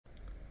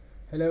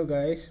Hello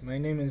guys, my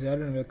name is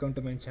Arun and welcome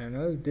to my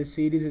channel. This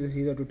series is a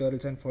series of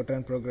tutorials on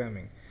Fortran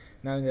programming.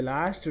 Now in the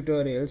last two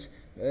tutorials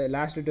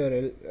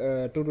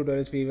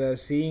we were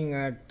seeing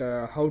at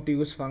how to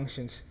use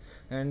functions,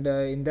 and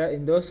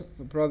in those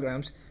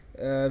programs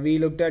we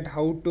looked at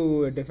how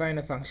to define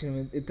a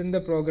function within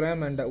the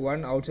program and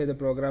one outside the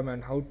program,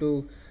 and how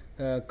to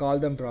call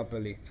them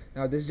properly.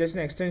 Now this is just an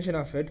extension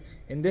of it.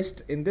 In this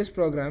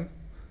program,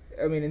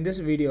 in this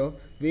video,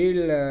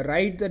 we'll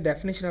write the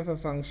definition of a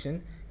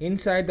function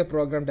inside the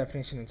program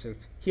definition itself.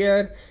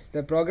 Here,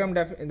 the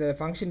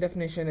function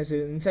definition is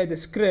inside the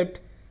script,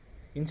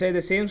 inside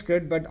the same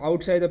script, but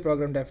outside the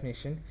program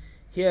definition.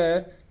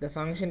 Here, the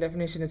function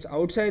definition is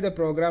outside the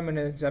program and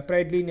is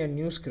separately in a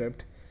new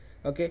script.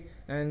 Okay,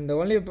 and the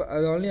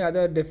only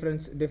other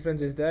difference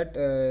is that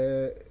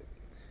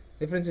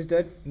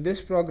in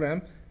this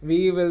program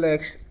we will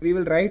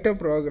write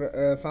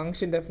a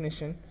function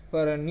definition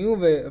for a new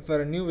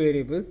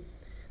variable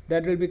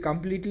that will be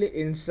completely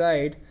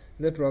inside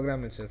the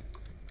program itself.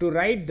 To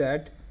write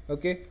that,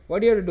 okay,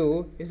 what you have to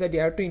do is that you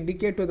have to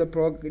indicate to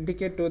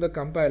the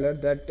compiler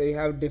that you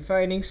have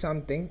defining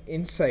something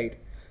inside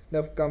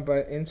the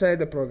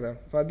program.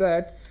 For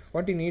that,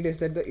 what you need is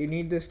that you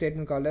need the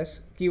statement called as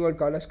keyword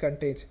called as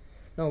contains.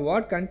 Now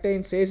what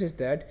contains says is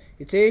that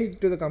it says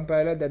to the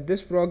compiler that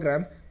this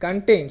program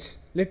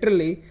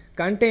literally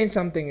contains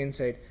something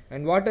inside.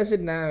 And what does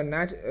it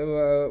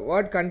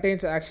what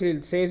contains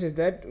actually says is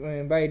that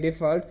by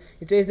default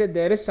it says that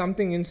there is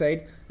something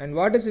inside. And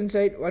what is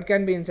inside, what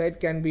can be inside,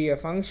 can be a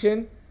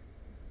function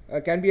or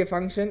a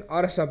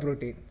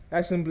subroutine,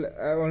 as simple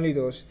only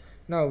those.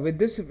 Now with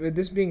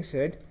this being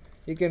said,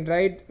 we can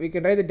write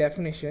the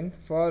definition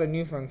for a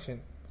new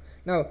function.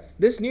 Now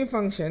this new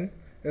function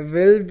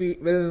will be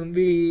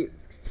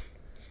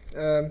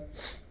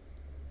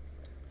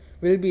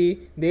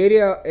the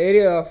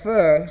area of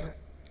a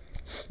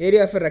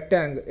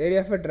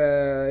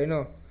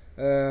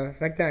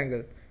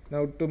rectangle.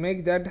 Now to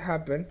make that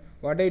happen,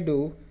 what I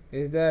do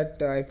is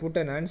that I put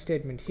an AND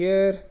statement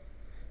here,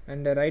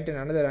 and I write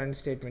another AND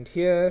statement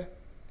here,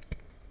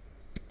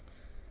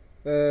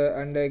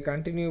 and I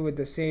continue with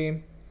the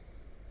same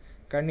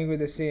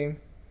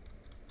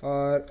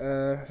or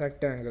a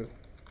rectangle,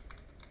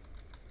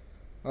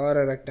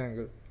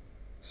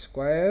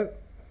 square,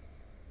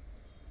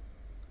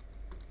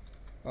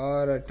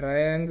 or a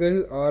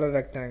triangle, or a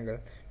rectangle.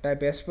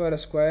 Type S for a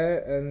square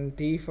and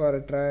T for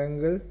a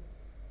triangle,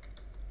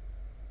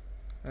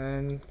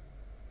 and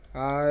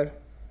R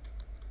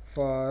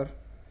for,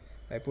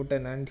 I put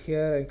an AND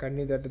here and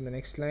continue that in the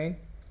next line,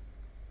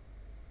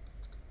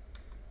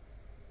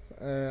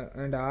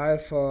 and R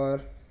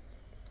for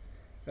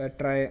a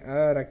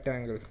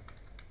rectangle.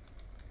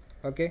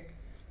 Okay,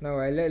 now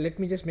let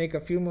me just make a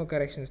few more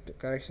corrections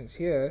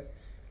here.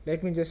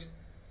 Let me just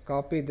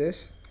copy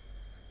this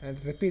and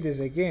repeat this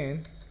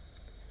again,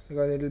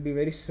 because it will be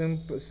very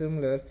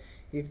similar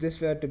if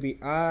this were to be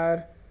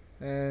R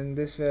and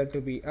this were to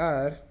be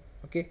R.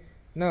 Okay,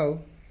 now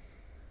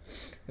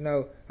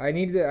I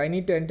need to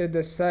enter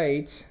the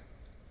sides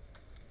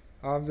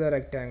of the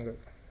rectangle.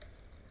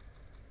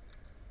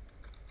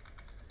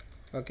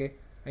 Okay,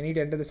 I need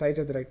to enter the sides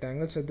of the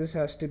rectangle. So this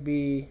has to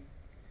be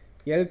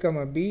L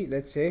comma B.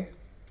 Let's say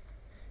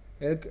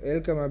L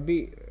comma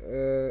B.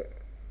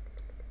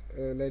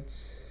 Let's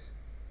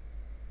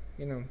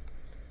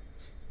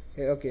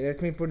okay,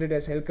 let me put it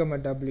as L comma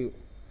W,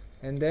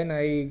 and then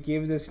I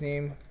give this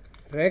name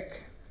rect.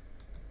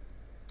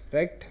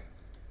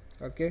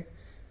 Okay,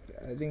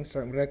 I think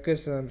some rect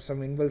is some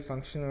inbuilt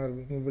function or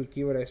inbuilt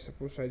keyword, I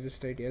suppose. So I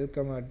just write L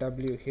comma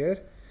W here,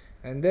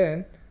 and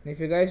then if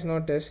you guys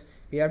notice,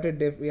 we have to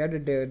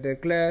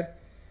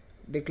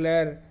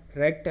declare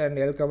rect and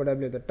L comma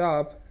W at the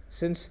top.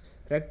 Since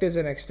rect is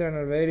an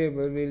external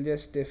variable, we'll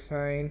just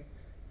define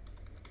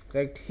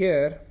rect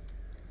here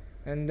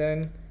and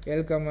then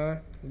L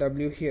comma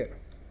W here.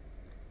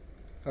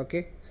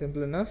 Okay,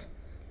 simple enough.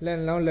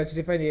 Now let's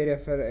define the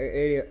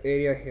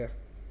area here.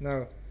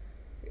 Now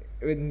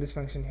within this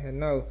function here,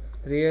 now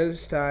real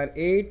star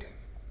 8,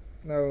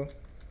 now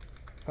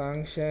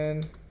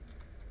function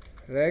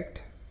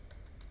rect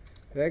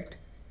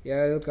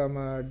L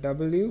comma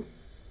W,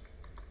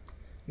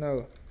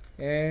 now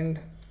end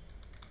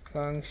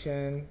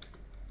function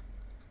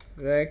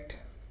rect.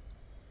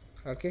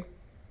 Okay,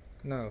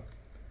 now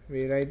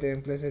we write the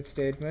implicit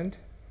statement,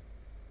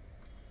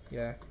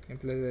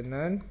 implicit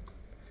none,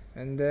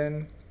 and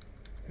then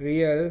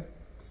real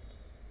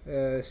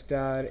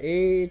star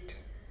 8,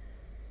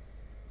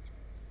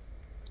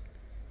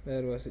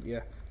 where was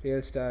it?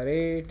 Real star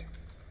 8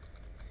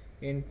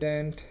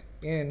 intent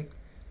in,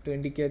 to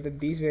indicate that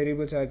these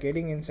variables are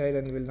getting inside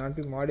and will not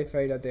be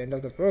modified at the end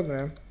of the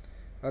program.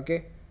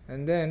 Okay,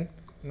 and then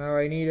now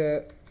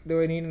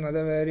do I need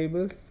another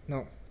variable?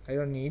 No, I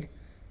don't need.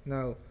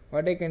 Now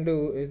what I can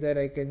do is that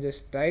I can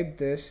just type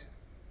this,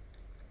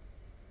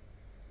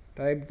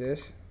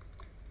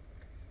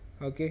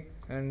 okay,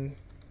 and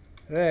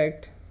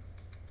rect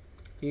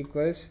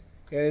equals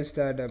L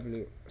star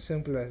W,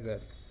 simple as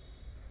that.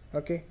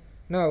 Okay,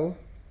 now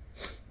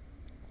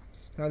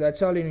Now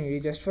that's all you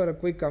need, just for a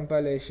quick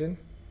compilation.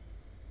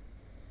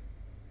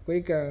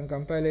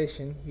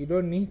 Compilation, you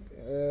don't need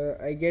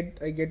I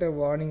get a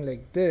warning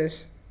like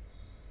this.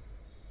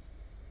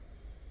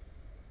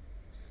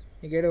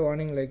 You get a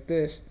warning like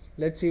this.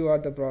 Let's see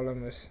what the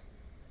problem is.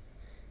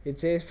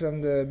 It says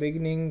from the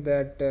beginning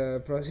that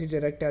procedure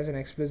rect has an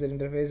explicit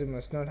interface. It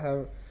must not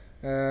have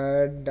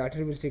the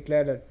attributes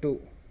declared at 2.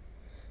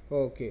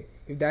 Okay,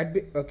 if that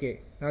be okay,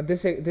 now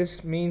this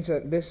means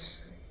this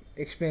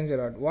explains a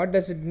lot. What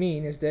does it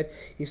mean is that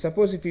if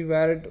you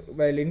were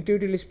while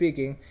intuitively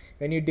speaking,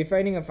 when you're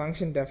defining a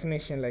function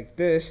definition like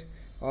this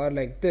or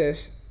like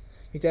this,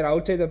 which are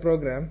outside the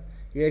program,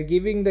 we are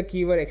giving the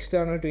keyword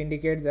external to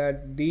indicate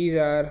that these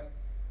are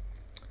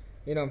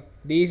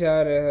these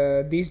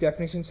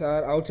definitions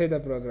are outside the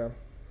program.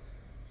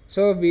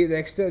 So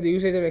the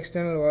usage of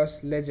external was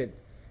legit,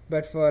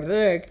 but for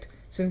rect,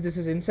 since this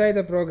is inside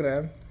the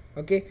program,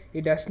 okay,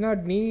 it does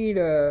not need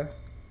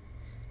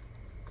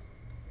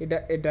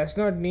it does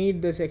not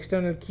need this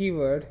external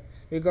keyword,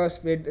 because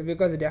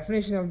the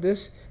definition of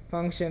this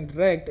function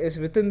rect is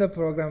within the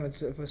program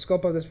itself, the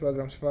scope of this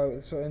program.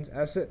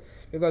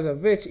 Because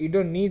of which you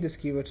don't need this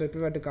keyword. So if we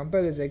were to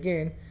compile this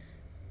again,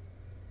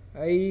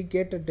 I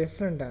get a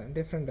different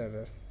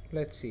error.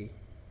 Let's see.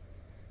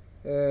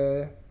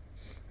 I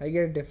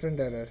get a different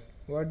error.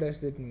 What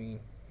does it mean?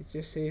 It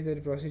just says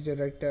that procedure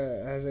rect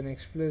has an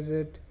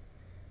explicit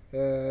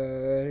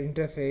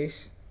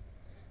interface.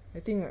 I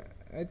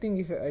think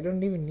if I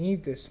don't even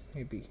need this,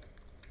 maybe.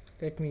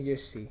 Let me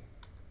just see.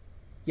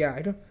 Yeah,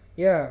 I don't.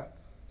 Yeah,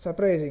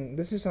 surprising.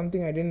 This is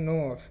something I didn't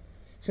know of.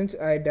 Since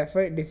I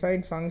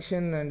defined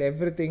function and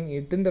everything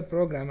within the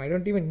program, I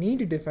don't even need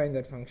to define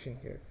that function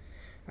here.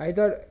 I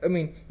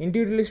mean,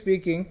 intuitively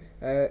speaking,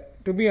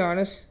 to be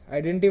honest,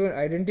 I didn't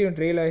even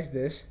realize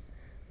this,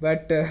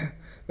 but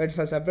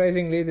for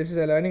surprisingly, this is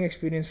a learning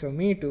experience for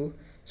me too.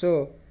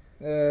 So,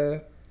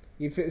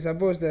 if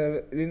suppose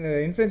the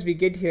inference we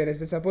get here is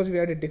that suppose we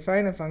have to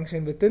define a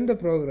function within the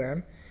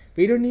program,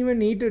 we don't even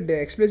need to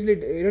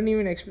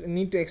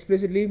need to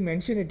explicitly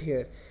mention it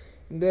here.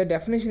 The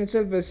definition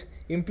itself is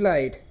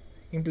implied,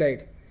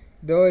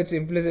 though it's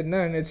implicit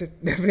none. Its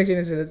definition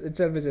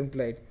itself is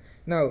implied.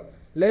 Now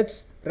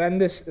let's run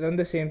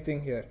the same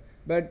thing here.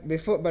 But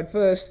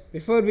first,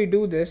 before we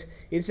do this,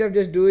 instead of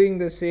just doing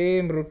the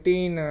same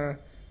routine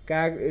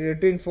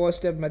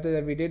 4-step method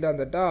that we did on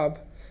the top,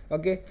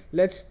 okay,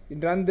 let's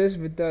run this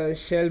with the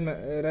shell.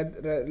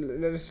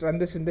 Let's run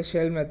this in the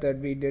shell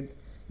method we did.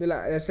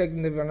 That's like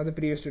in one of the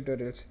previous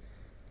tutorials.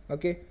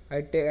 Okay,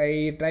 I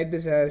type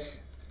this as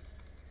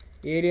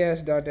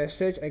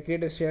areas.sh. I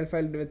create a shell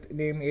file with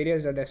name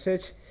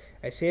areas.sh.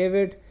 I save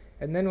it,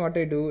 and then what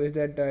I do is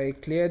that I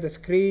clear the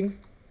screen,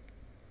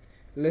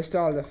 list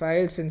all the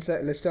files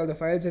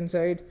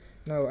inside.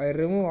 Now I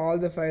remove all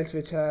the files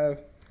which have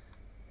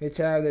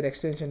that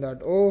extension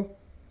 .o,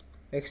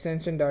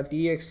 extension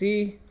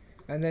 .exe,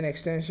 and then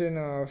extension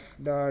of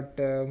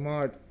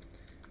 .mod,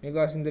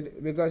 because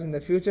in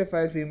the future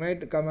files we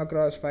might come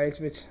across files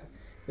which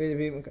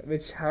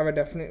have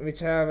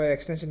an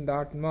extension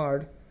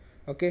 .mod.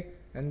 Okay,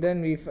 and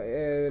then we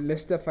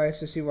list the files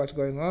to see what's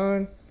going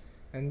on,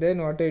 and then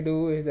what I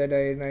do is that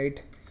I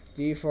write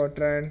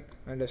Fortran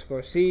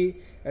 _c,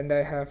 and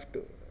I have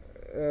to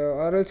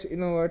or else, you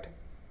know what,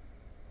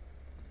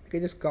 I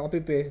can just copy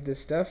paste this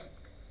stuff.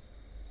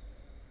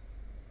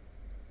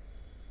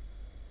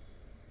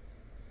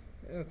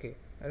 Okay,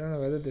 I don't know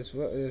whether this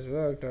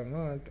worked or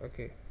not.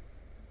 Okay,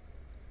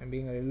 I'm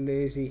being a little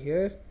lazy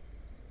here.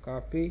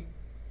 Copy,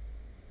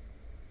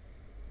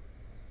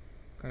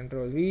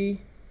 Control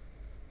V.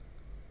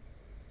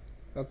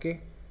 Okay,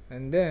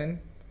 and then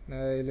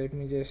let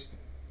me just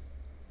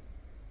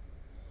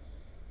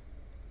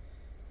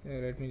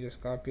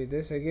copy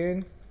this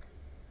again.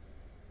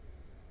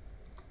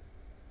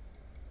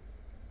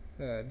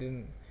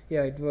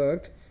 It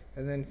worked.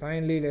 And then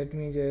finally let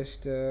me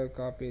just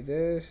copy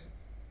this,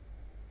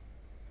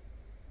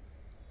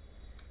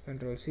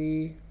 Control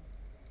C,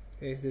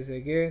 paste this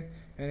again,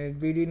 and in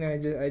between I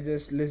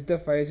just list the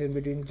files in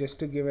between just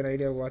to give an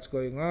idea of what's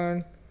going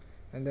on,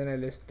 and then I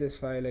list this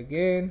file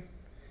again,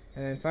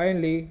 and then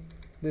finally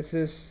this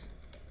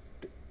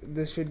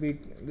should be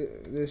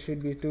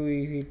too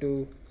easy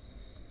to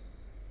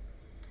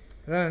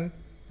run,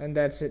 and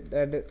that's it.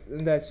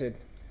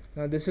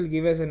 Now this will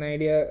give us an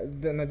idea.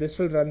 Now this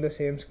will run the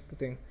same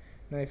thing.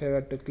 Now if I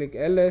were to click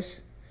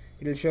ls,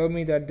 it will show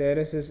me that there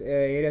is this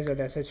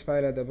areas.sh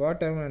file at the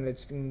bottom, and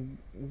it's in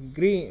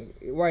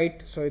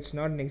white, so it's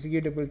not an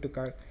executable.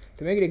 To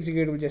make it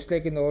executable, just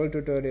like in the old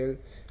tutorial,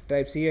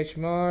 type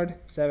chmod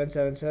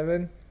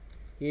 777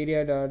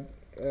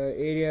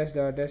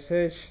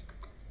 areas.sh.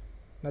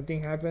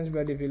 Nothing happens,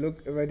 but if you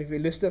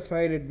list the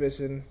file, it was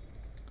in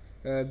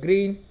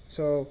green.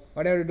 So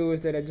what I have to do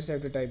is that I just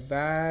have to type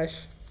bash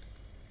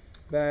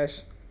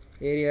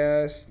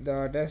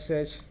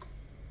areas.sh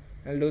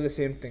and do the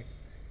same thing.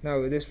 Now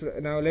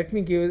let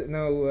me give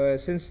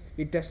since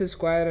we tested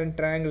square and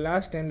triangle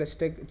last time, let's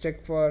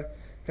check for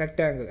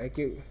rectangle.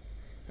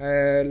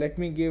 let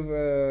me give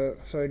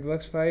so it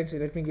works fine. So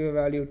let me give a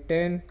value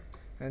 10,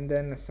 and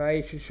then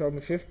 5 should show me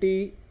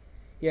 50.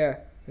 Yeah,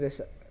 this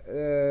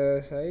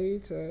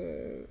size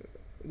the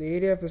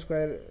area of the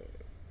square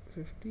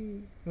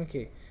 50.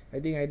 Okay, I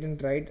think I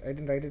didn't write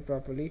it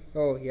properly.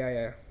 Oh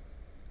yeah,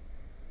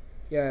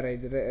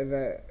 right.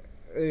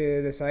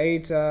 The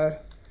sides are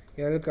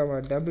L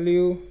comma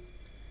W.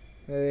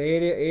 The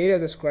area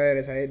of the square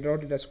is, I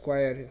wrote it as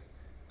square.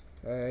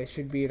 It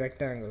should be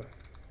rectangle.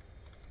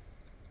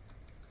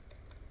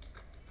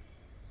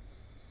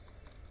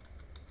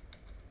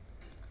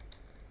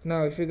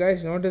 Now if you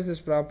guys notice this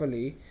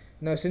properly,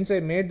 now since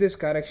I made this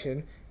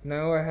correction,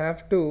 now I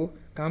have to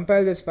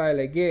compile this file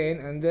again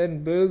and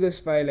then build this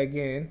file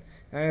again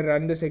and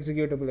run this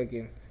executable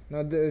again.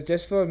 Now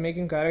just for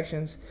making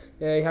corrections,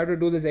 you have to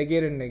do this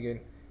again and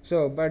again.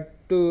 So but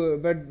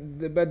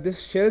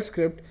this shell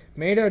script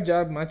made our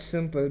job much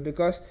simple,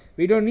 because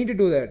we don't need to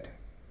do that.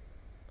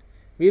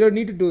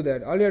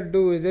 All you have to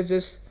do is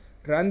just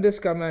run this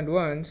command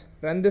once.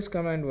 I'll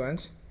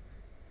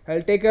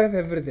take care of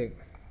everything,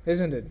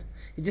 isn't it?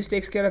 It just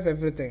takes care of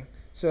everything.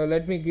 So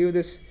let me give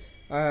this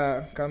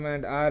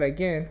command R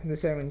again,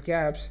 this time in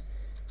caps.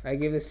 I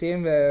give the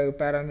same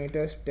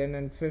parameters 10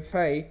 and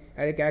 5,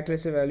 and it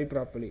calculates the value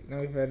properly. Now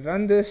if I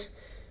run this,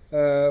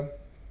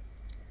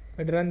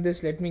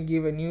 let me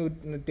give a new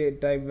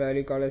type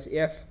value called as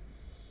F.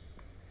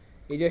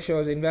 It just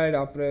shows invalid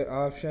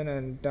option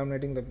and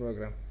terminating the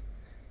program.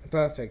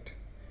 Perfect.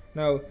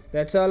 Now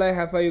that's all I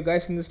have for you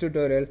guys in this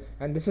tutorial,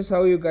 and this is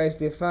how you guys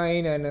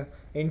define an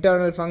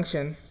internal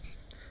function,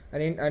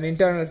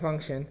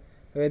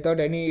 without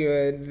any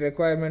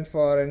requirement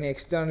for any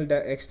external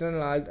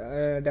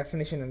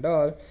definition and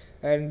all.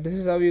 And this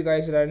is how you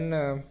guys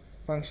run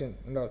function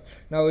and all.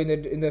 Now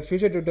in the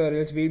future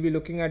tutorials, we'll be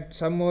looking at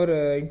some more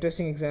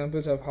interesting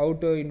examples of how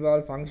to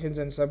involve functions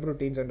and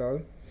subroutines and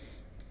all,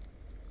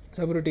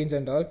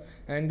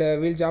 and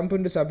we'll jump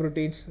into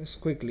subroutines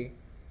quickly.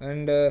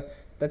 And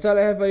that's all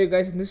I have for you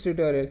guys in this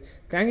tutorial.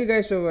 Thank you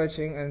guys for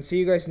watching, and see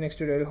you guys next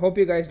tutorial. Hope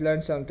you guys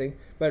learned something,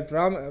 but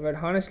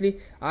honestly,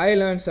 I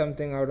learned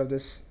something out of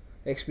this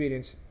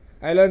experience.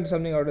 I learned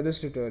something out of this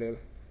tutorial.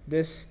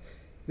 This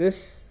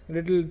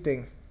little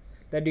thing,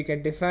 that you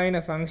can define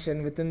a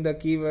function within the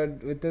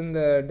keyword, within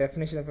the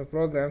definition of a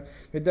program,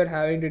 without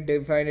having to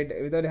define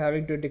it, without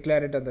having to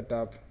declare it on the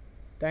top.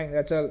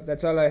 That's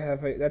all I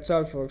have. That's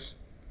all, folks.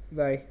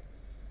 Bye.